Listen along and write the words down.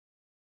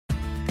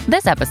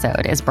This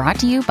episode is brought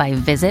to you by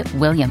Visit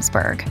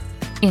Williamsburg.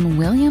 In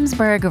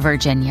Williamsburg,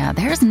 Virginia,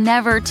 there's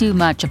never too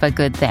much of a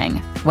good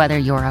thing. Whether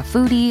you're a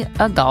foodie,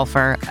 a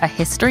golfer, a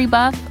history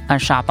buff, a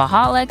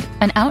shopaholic,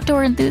 an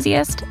outdoor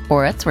enthusiast,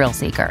 or a thrill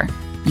seeker,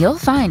 you'll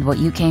find what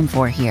you came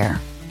for here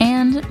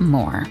and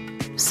more.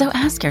 So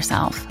ask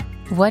yourself,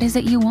 what is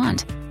it you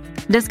want?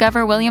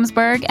 Discover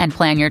Williamsburg and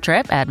plan your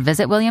trip at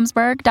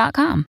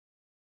visitwilliamsburg.com.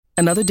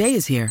 Another day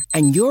is here,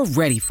 and you're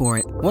ready for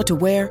it. What to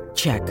wear?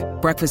 Check.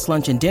 Breakfast,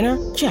 lunch, and dinner?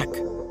 Check.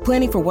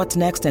 Planning for what's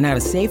next and how to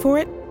save for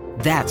it?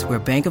 That's where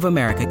Bank of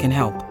America can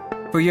help.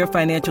 For your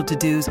financial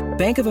to-dos,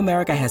 Bank of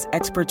America has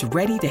experts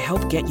ready to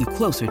help get you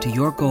closer to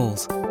your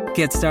goals.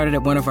 Get started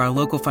at one of our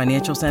local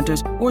financial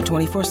centers or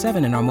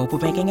 24/7 in our mobile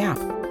banking app.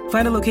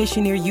 Find a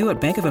location near you at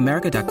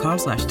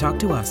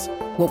bankofamerica.com/talktous.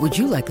 What would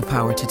you like the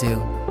power to do?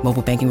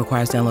 Mobile banking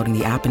requires downloading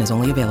the app and is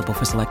only available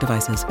for select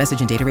devices.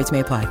 Message and data rates may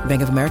apply.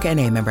 Bank of America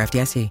N.A., member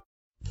FDIC.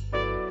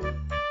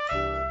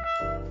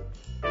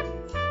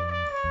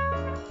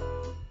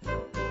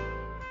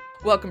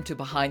 Welcome to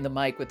Behind the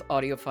Mic with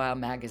AudioFile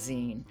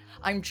Magazine.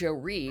 I'm Joe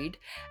Reed,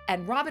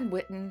 and Robin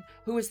Whitten,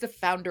 who is the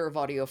founder of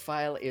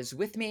AudioFile, is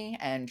with me,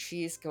 and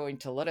she's going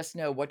to let us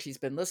know what she's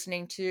been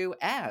listening to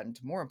and,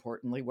 more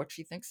importantly, what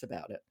she thinks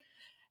about it.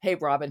 Hey,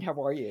 Robin,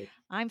 how are you?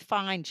 I'm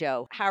fine,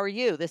 Joe. How are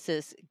you? This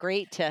is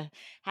great to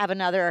have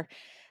another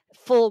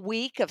full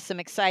week of some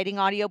exciting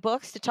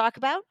audiobooks to talk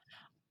about.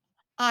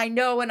 I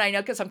know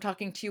because I'm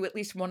talking to you. At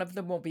least one of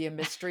them will be a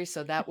mystery,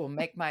 so that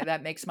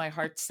makes my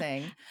heart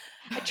sing.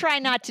 I try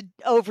not to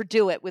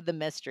overdo it with the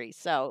mystery.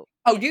 So,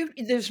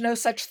 There's no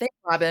such thing,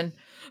 Robin.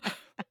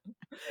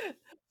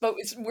 But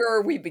where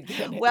are we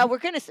beginning? well,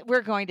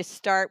 we're going to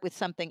start with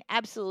something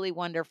absolutely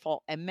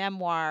wonderful, a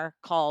memoir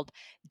called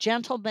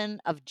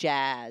Gentlemen of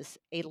Jazz: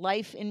 A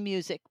Life in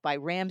Music by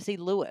Ramsey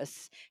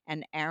Lewis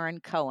and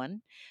Aaron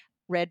Cohen,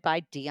 read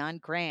by Dion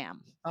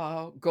Graham.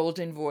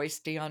 Golden voice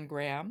Dion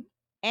Graham.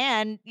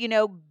 And,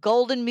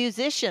 golden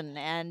musician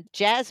and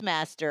jazz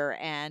master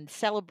and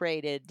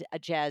celebrated a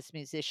jazz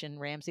musician,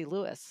 Ramsey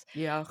Lewis.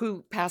 Yeah,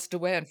 who passed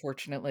away,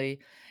 unfortunately,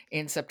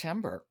 in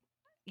September.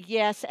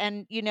 Yes,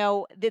 and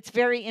it's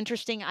very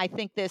interesting. I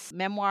think this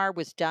memoir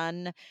was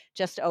done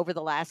just over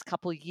the last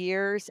couple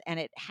years, and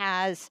it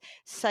has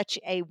such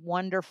a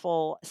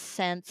wonderful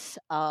sense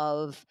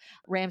of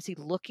Ramsey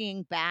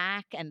looking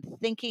back and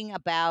thinking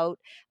about,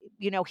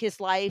 his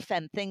life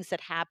and things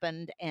that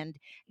happened. And,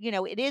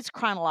 it is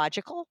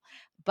chronological,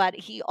 but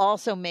he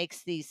also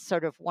makes these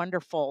sort of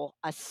wonderful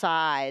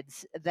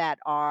asides that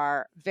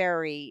are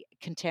very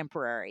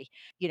contemporary.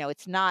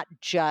 It's not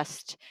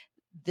just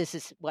this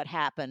is what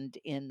happened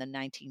in the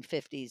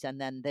 1950s and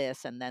then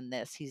this and then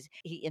this.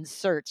 He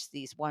inserts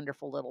these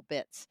wonderful little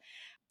bits.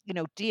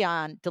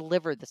 Dion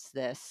delivered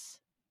this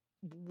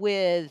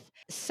with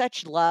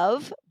such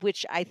love,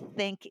 which I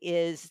think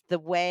is the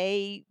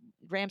way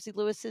Ramsey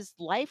Lewis's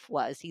life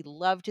was. He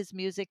loved his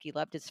music, he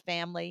loved his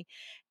family,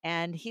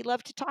 and he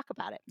loved to talk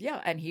about it.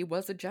 Yeah, and he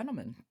was a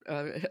gentleman.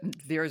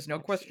 There is no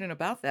question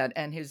about that.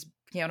 And his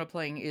piano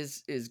playing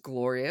is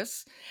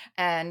glorious.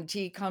 And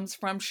he comes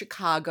from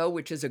Chicago,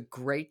 which is a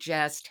great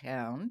jazz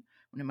town,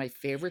 one of my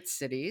favorite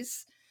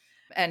cities.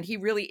 And he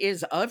really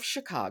is of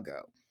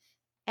Chicago.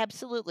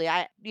 Absolutely.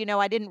 I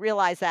didn't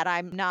realize that.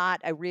 I'm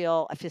not a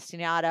real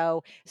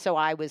aficionado, so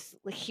I was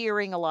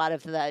hearing a lot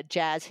of the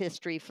jazz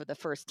history for the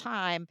first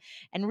time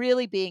and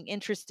really being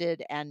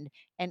interested and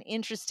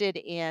interested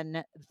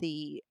in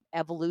the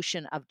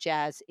evolution of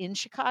jazz in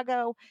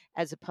Chicago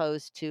as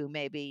opposed to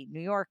maybe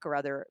New York or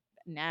other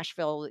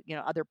Nashville,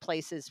 other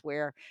places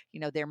where,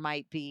 there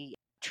might be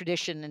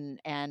tradition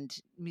and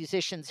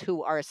musicians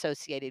who are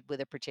associated with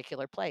a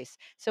particular place.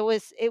 So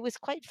it was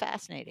quite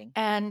fascinating.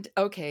 And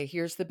okay,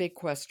 here's the big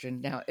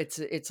question. Now,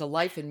 it's a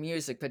life in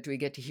music, but do we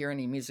get to hear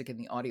any music in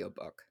the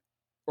audiobook?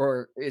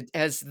 Or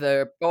has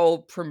the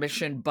old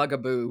permission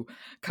bugaboo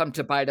come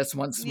to bite us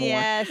once more?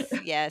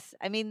 Yes.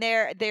 I mean,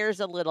 there's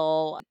a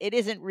little. It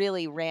isn't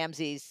really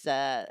Ramsey's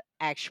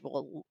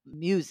actual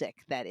music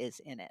that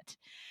is in it.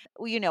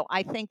 Well,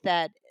 I think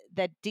that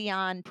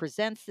Dion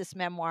presents this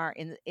memoir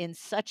in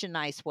such a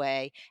nice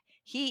way.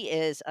 He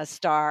is a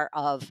star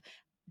of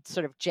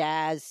sort of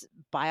jazz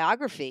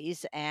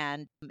biographies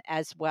and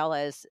as well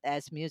as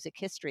music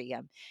history.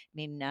 I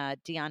mean,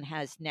 Dion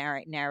has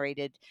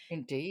narrated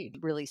Indeed.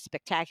 really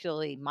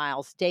spectacularly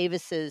Miles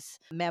Davis's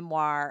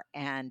memoir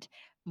and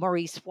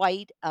Maurice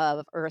White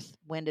of Earth,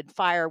 Wind and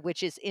Fire,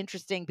 which is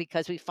interesting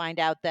because we find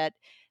out that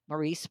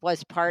Maurice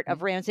was part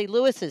of Ramsey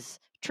Lewis's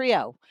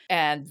trio.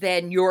 And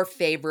then your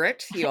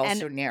favorite, he And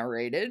also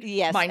narrated.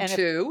 yes, Mine and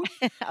too.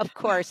 of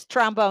course,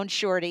 Trombone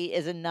Shorty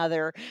is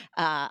another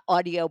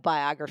audio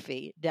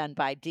biography done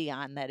by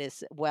Dion that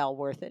is well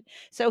worth it.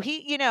 So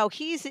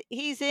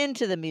he's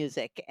into the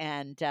music,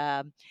 and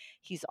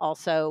he's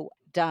also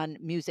done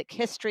music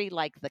history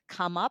like the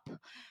Come Up,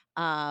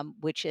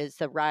 which is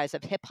the rise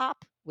of hip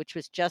hop, which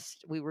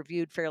we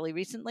reviewed fairly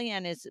recently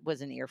and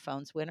was an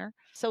Earphones winner.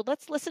 So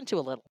let's listen to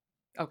a little.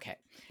 Okay.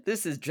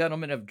 This is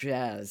Gentlemen of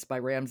Jazz by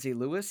Ramsey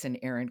Lewis and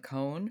Aaron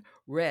Cohen,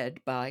 read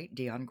by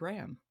Dion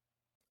Graham.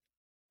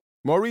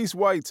 Maurice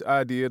White's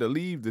idea to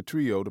leave the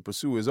trio to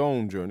pursue his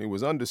own journey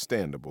was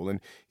understandable, and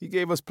he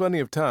gave us plenty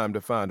of time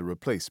to find a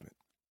replacement.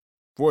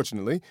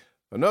 Fortunately,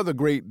 another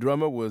great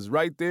drummer was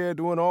right there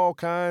doing all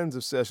kinds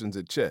of sessions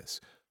at chess,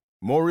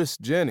 Morris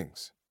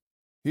Jennings.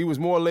 He was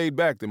more laid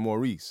back than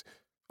Maurice.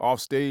 Off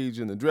stage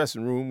in the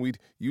dressing room, we'd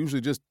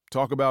usually just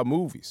talk about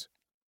movies.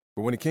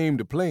 But when it came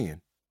to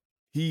playing,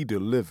 he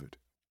delivered.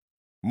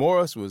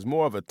 Morris was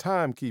more of a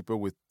timekeeper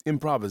with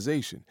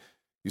improvisation.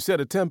 You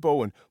set a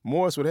tempo, and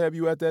Morris would have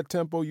you at that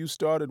tempo you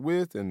started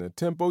with and the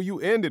tempo you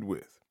ended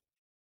with.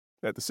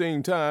 At the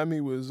same time,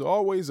 he was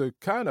always a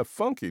kind of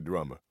funky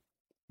drummer.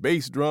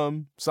 Bass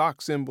drum,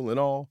 sock cymbal, and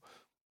all.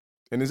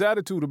 And his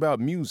attitude about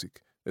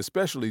music,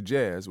 especially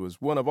jazz, was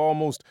one of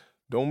almost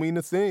don't mean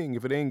a thing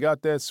if it ain't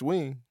got that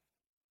swing.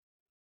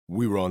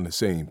 We were on the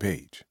same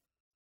page.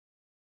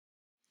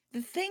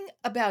 The thing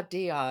about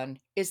Dion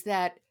is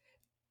that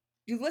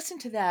you listen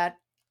to that,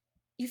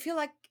 you feel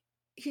like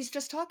he's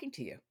just talking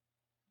to you.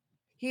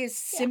 He is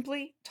Yeah.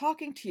 simply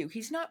talking to you.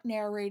 He's not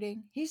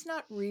narrating. He's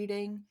not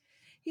reading.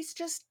 He's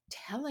just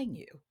telling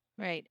you,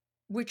 Right.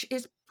 which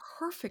is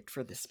perfect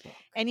for this book.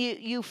 And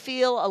you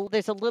feel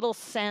there's a little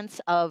sense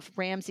of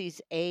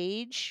Ramsey's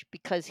age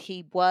because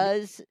he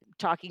was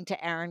talking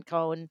to Aaron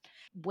Cohen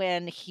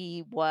when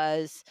he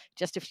was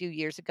just a few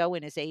years ago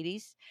in his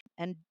 80s.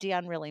 And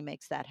Dion really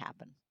makes that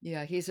happen.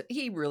 Yeah,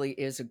 he really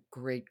is a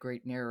great,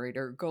 great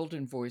narrator,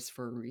 golden voice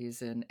for a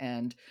reason,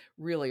 and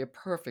really a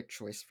perfect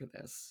choice for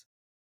this.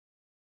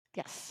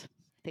 Yes, I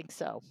think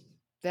so.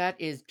 That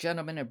is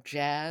Gentlemen of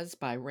Jazz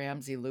by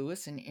Ramsey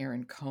Lewis and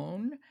Aaron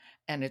Cohen,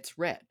 and it's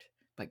read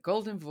by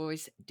golden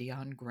voice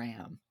Dion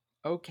Graham.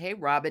 Okay,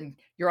 Robin,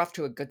 you're off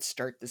to a good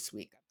start this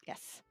week.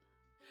 Yes.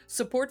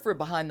 Support for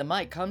Behind the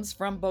Mic comes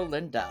from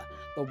Bolinda,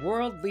 the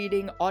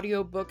world-leading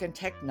audiobook and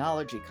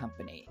technology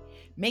company,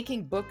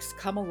 making books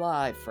come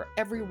alive for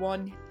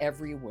everyone,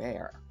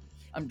 everywhere.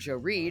 I'm Jo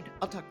Reed.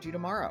 I'll talk to you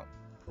tomorrow.